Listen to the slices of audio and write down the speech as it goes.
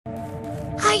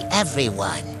Hi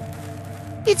everyone!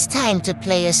 It's time to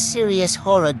play a serious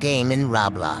horror game in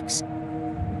Roblox.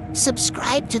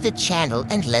 Subscribe to the channel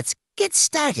and let's get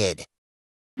started.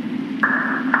 Alpha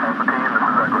team, this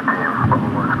is Echo team. Level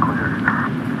 1 is clear.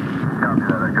 Copy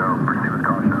that, Echo. Proceed with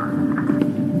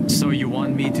caution. So you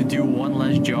want me to do one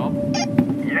last job?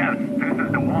 Yes, this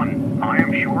is the one. I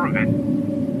am sure of it.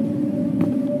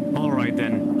 Alright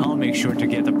then, I'll make sure to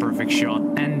get the perfect shot,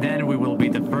 and then we will be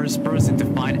the first person to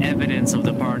find evidence of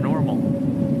the paranormal.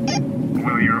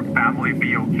 Will your family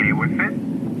be okay with it?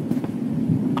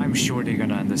 I'm sure they're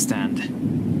gonna understand.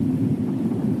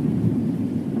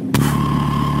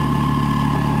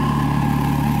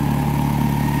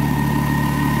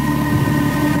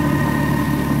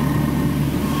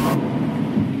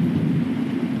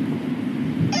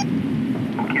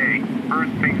 Okay,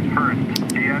 first things first.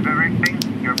 Do you have everything?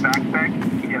 Your backpack,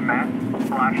 EMS,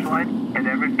 flashlight, and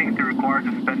everything to require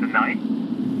to spend the night?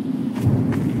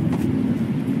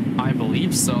 I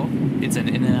believe so. It's an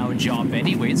in and out job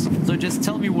anyways, so just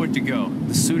tell me where to go.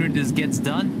 The sooner this gets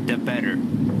done, the better.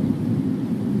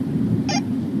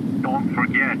 Don't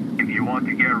forget, if you want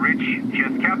to get rich,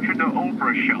 just capture the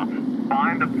Oprah shot.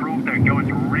 Find the proof that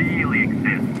ghosts really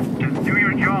exist. Just do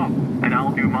your job, and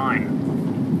I'll do mine.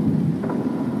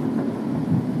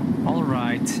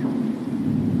 Alright.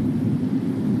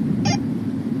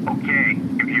 Okay,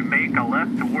 if you make a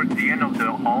left towards the end of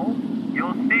the hall,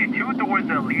 you'll see 2 doors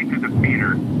that lead to the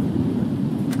theater.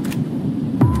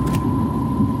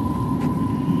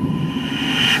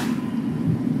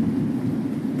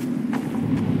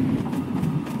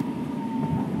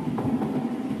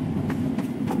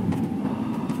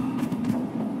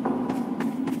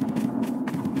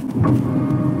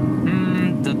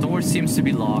 The door seems to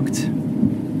be locked.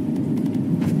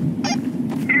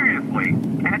 Seriously,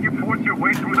 can't you force your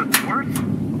way through the doors?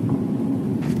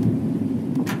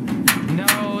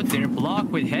 No, they're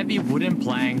blocked with heavy wooden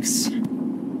planks.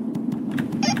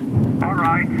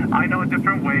 Alright, I know a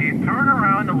different way. Turn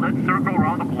around and let's circle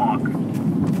around the block.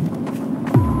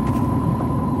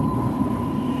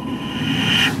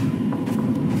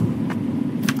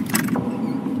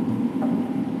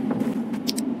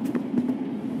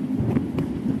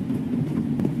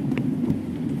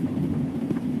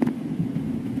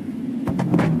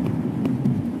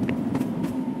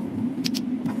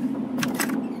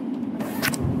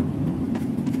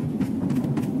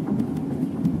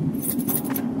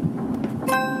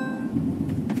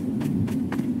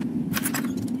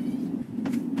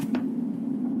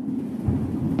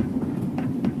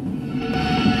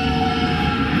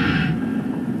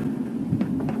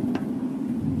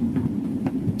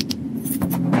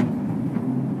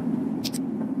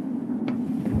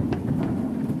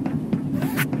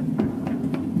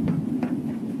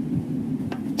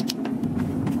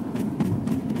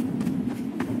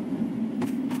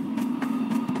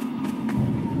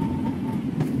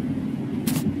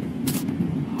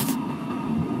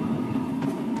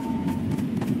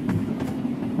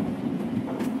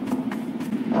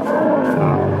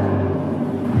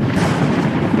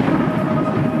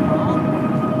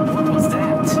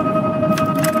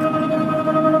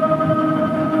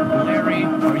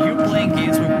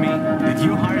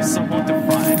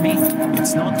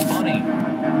 It's not funny.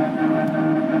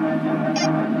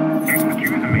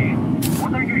 Excuse me,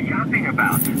 what are you yapping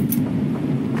about?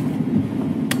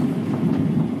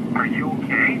 Are you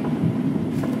okay?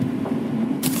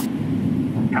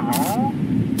 Hello?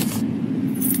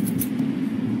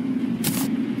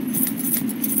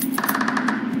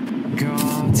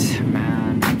 God,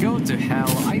 man, go to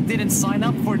hell. I didn't sign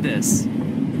up for this.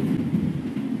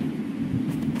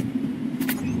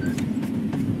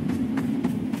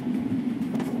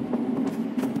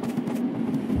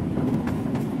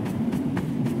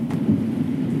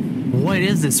 What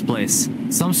is this place?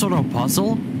 Some sort of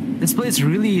puzzle? This place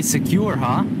really is secure,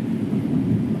 huh?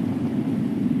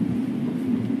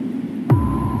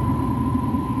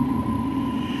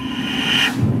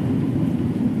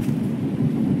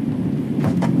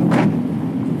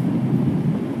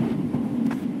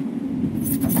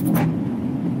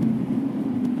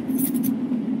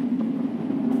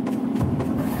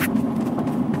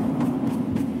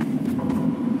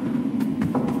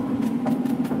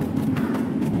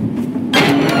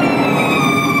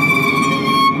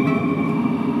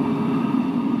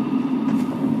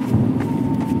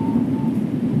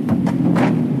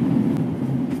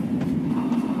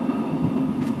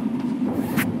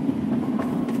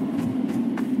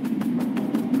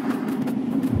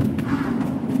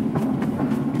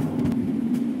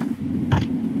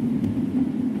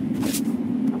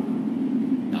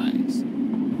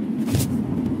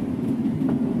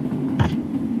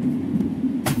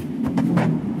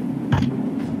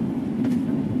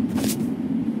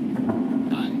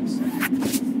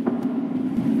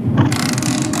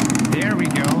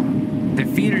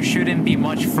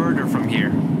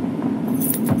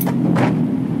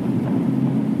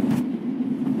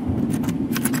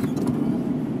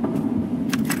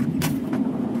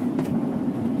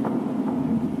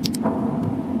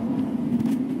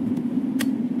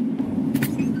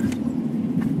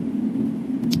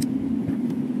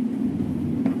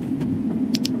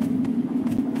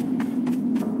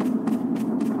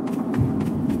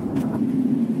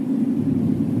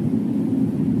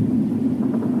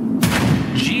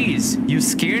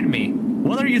 scared me.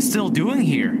 What are you still doing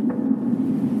here?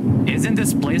 Isn't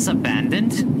this place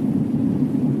abandoned?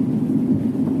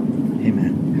 Hey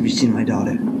man, have you seen my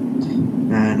daughter?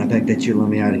 Man, I beg that you let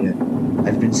me out of here.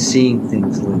 I've been seeing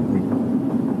things lately.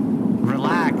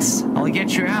 Relax, I'll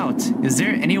get you out. Is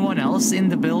there anyone else in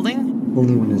the building?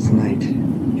 Only when it's night.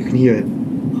 You can hear it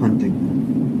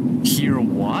hunting. Hear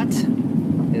what?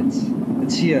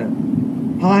 It's here.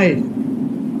 Hide!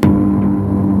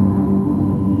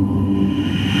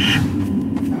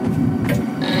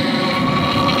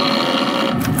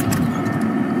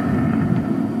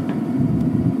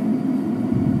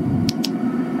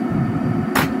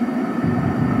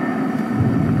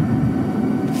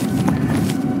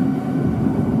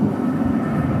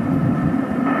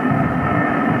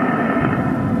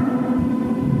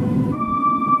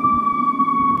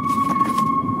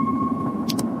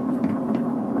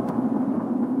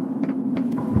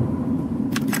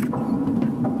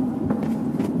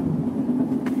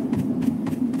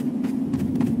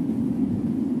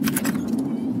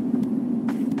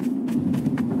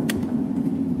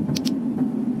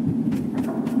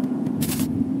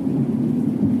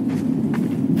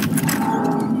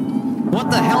 What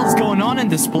the hell's going on in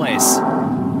this place?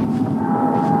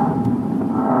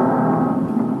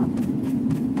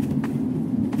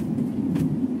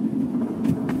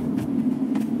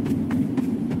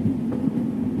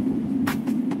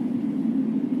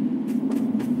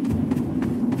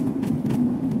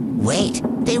 Wait,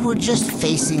 they were just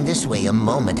facing this way a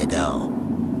moment ago.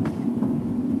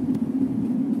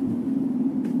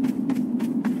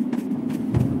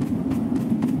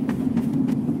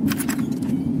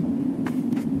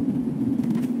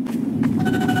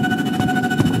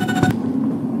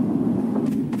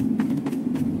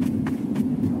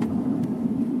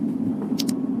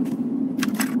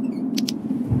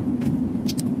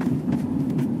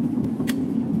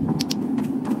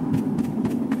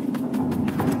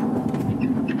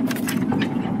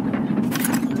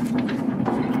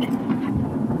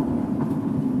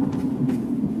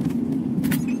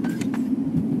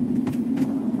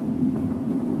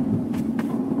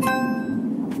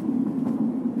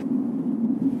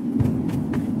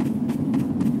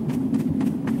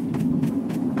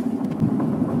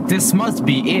 This must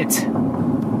be it.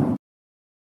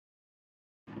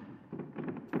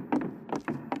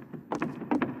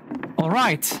 All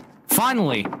right,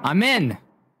 finally, I'm in.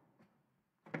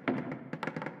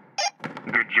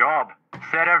 Good job.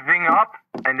 Set everything up,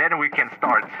 and then we can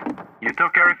start. You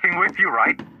took everything with you,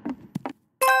 right?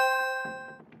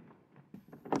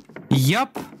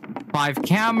 Yup. 5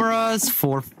 cameras,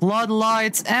 4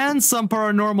 floodlights, and some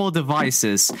paranormal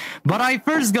devices. But I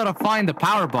first gotta find the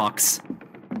power box.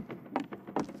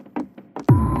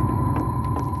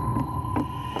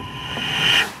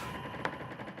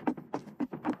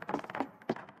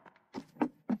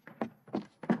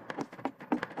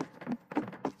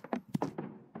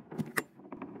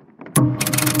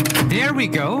 There we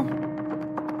go.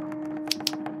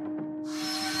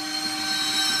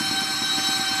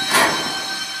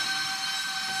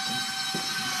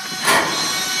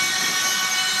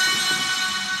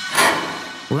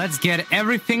 Let's get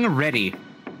everything ready.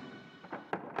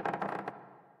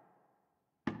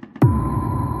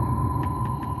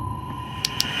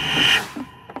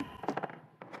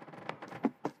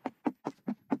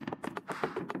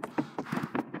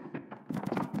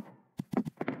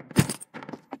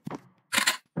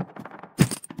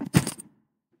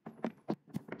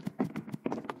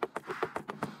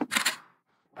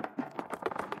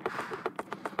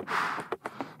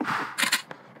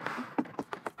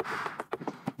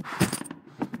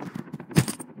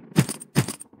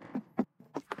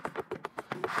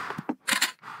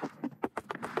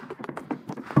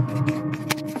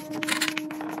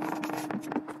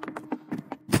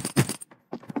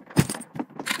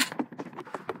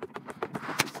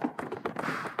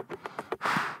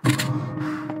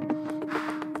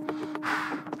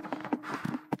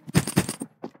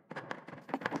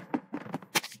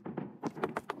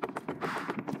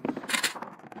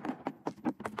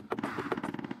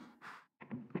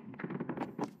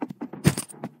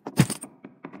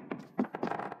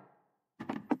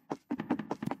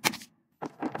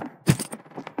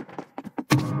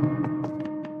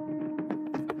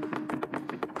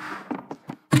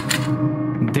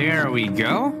 There we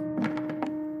go.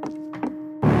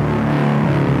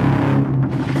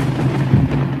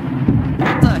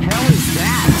 What the hell is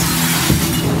that?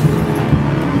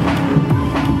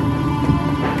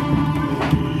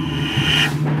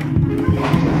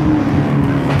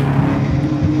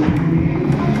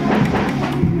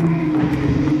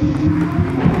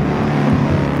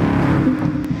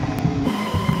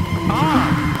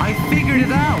 Ah,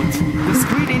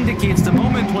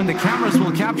 moment when the cameras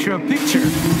will capture a picture.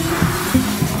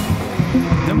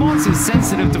 The monster is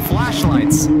sensitive to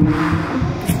flashlights.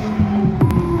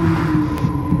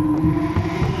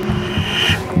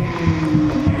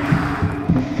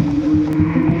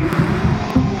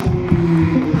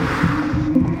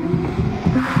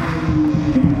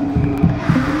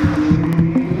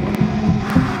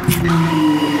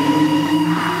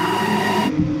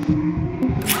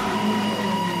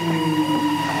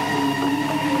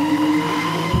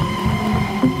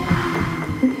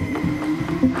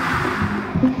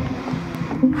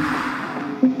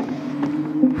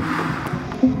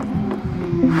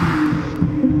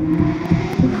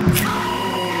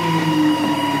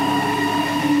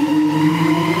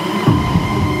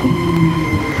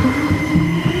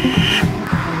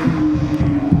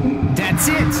 That's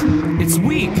it! It's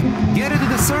weak! Get into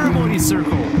the ceremony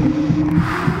circle!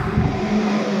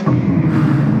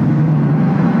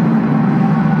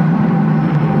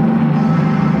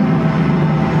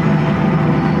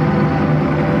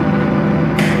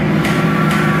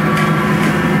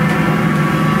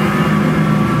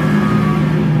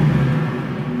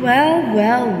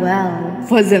 Well,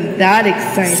 wasn't that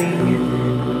exciting?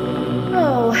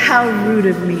 Oh, how rude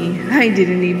of me. I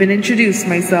didn't even introduce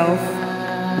myself.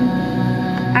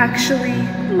 Actually,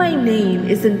 my name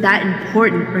isn't that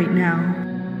important right now.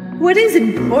 What is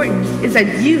important is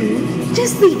that you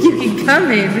just think you can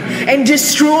come in and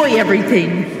destroy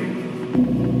everything.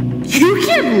 You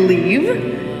can't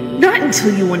leave. Not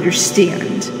until you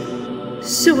understand.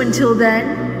 So until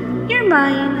then, you're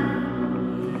mine.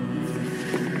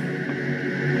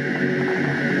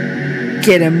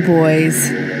 Get him,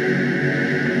 boys.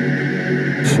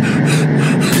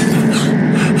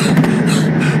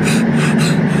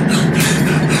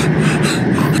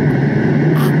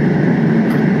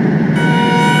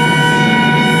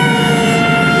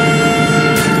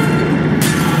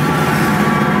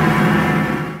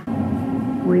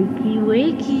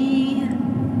 Wakey.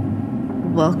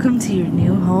 Welcome to your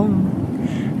new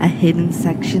home. A hidden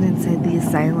section inside the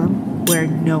asylum where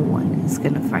no one is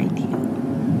gonna find you.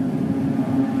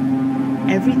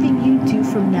 Everything you do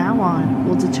from now on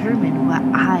will determine what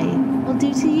I will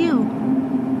do to you.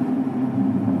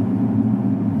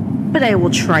 But I will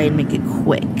try and make it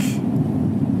quick.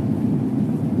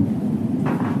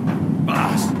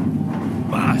 Boss,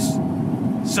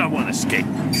 someone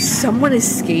escaped. Someone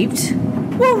escaped?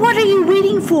 Well, what are you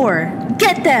waiting for?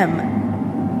 Get them!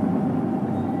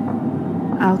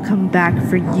 I'll come back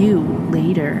for you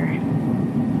later.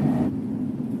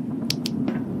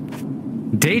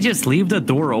 They just leave the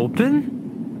door open?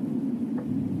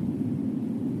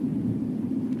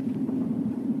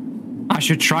 I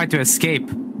should try to escape,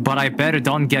 but I better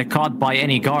don't get caught by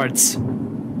any guards.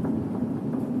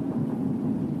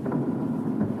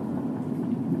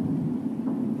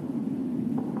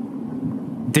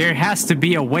 There has to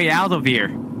be a way out of here.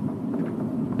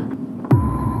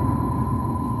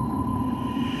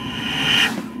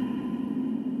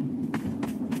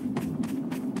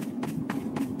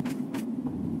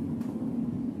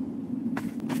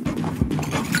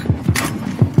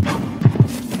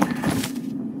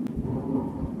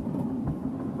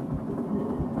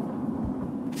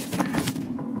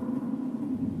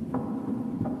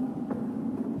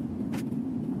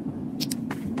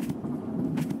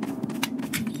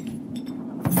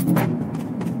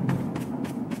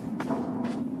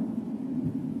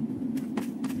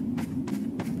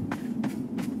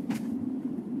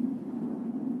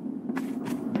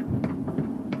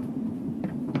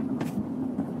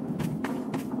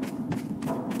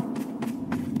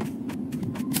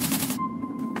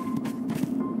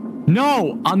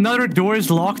 No! Another door is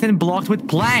locked and blocked with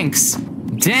planks!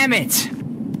 Damn it!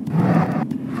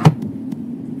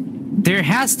 There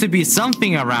has to be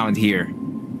something around here.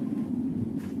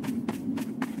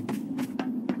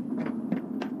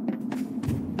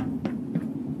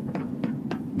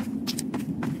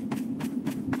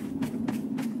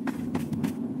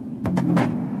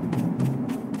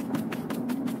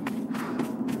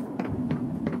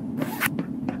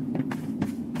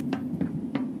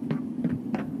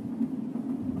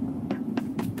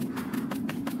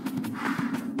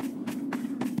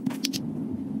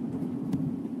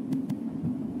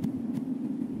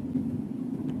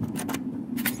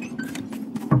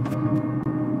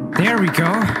 There we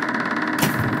go.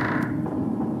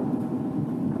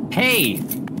 Hey,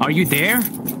 are you there?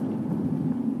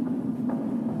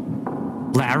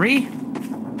 Larry?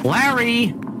 Larry!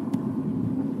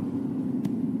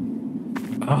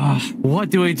 What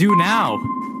do I do now?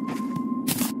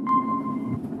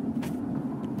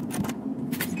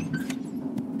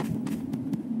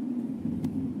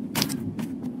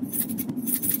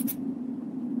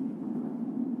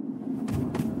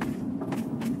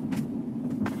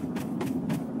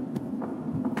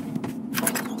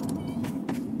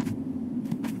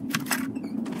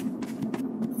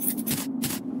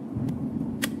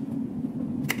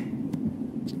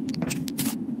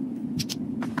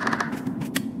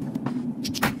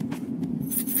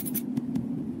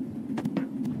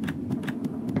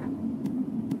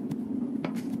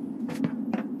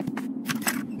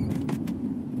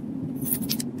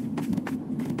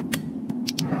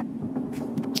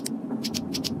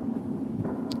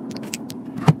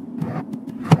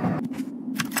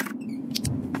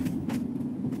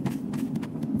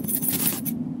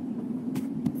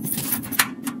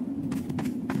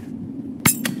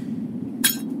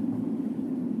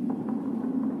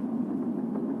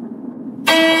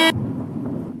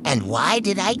 And why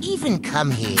did I even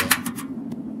come here?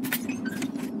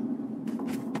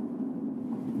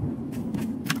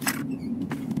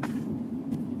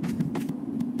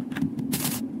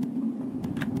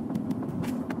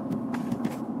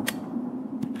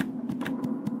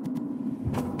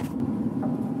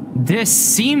 This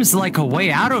seems like a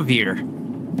way out of here.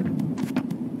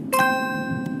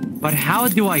 But how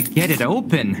do I get it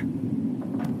open?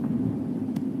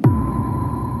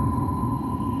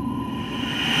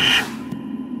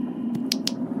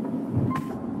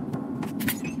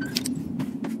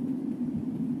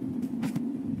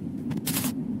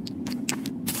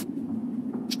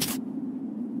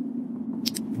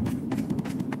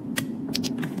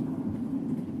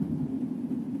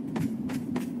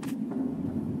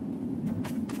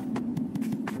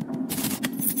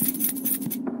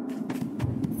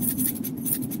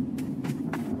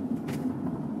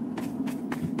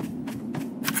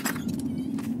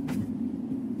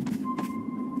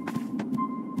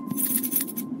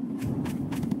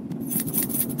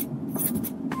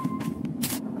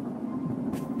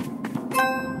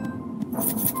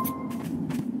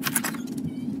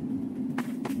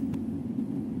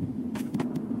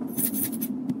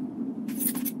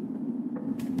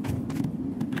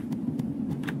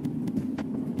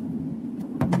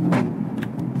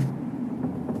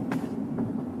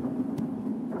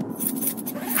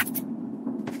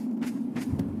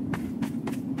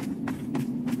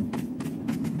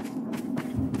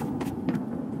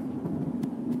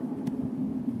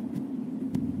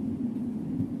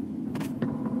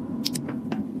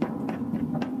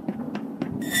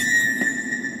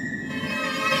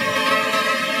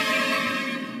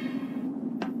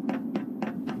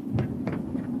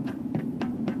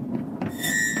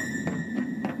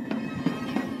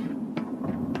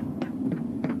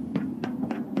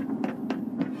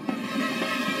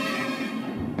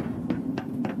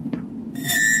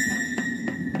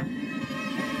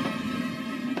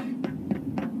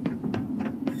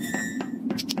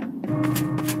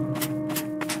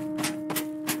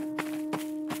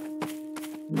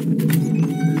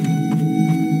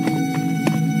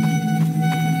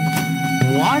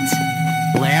 What?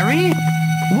 Larry?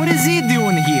 What is he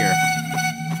doing here?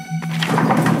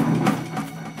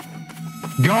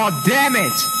 God damn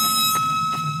it!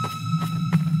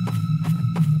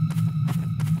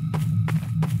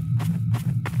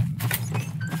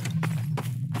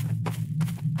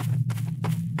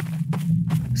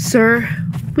 Sir,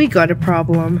 we got a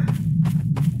problem.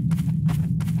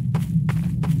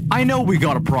 I know we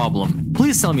got a problem.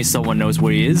 Please tell me someone knows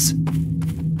where he is.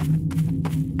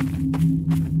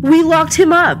 We locked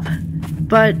him up,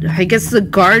 but I guess the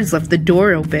guards left the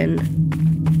door open.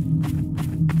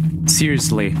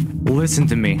 Seriously, listen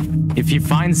to me. If he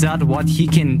finds out what he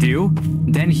can do,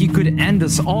 then he could end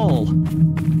us all.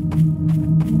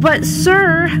 But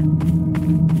sir...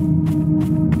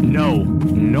 No,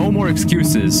 no more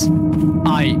excuses.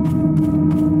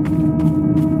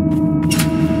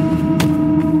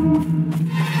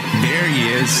 There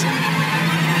he is.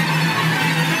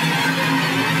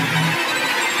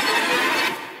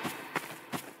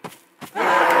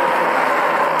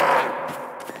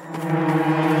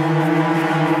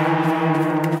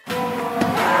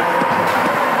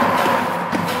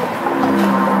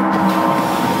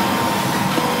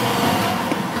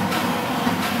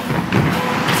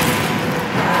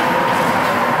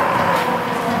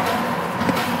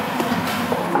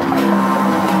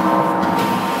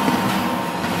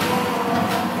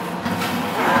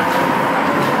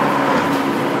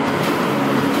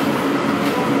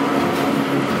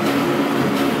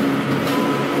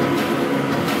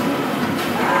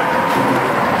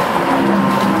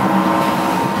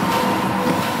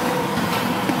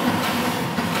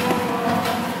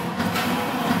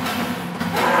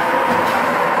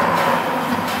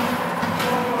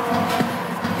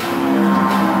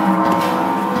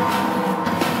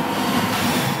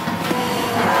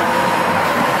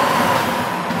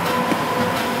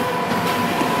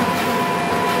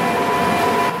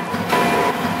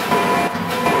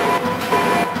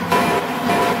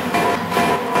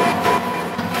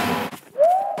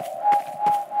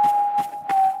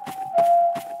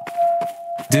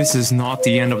 This is not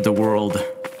the end of the world.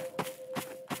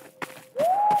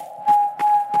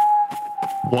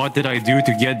 What did I do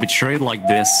to get betrayed like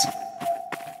this?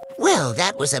 Well,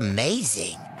 that was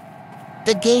amazing.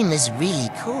 The game is really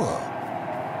cool.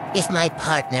 If my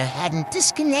partner hadn't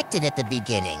disconnected at the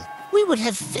beginning, we would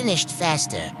have finished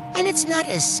faster, and it's not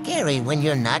as scary when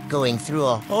you're not going through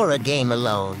a horror game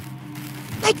alone.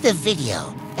 Like the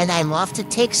video, and I'm off to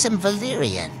take some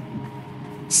valerian.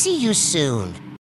 See you soon.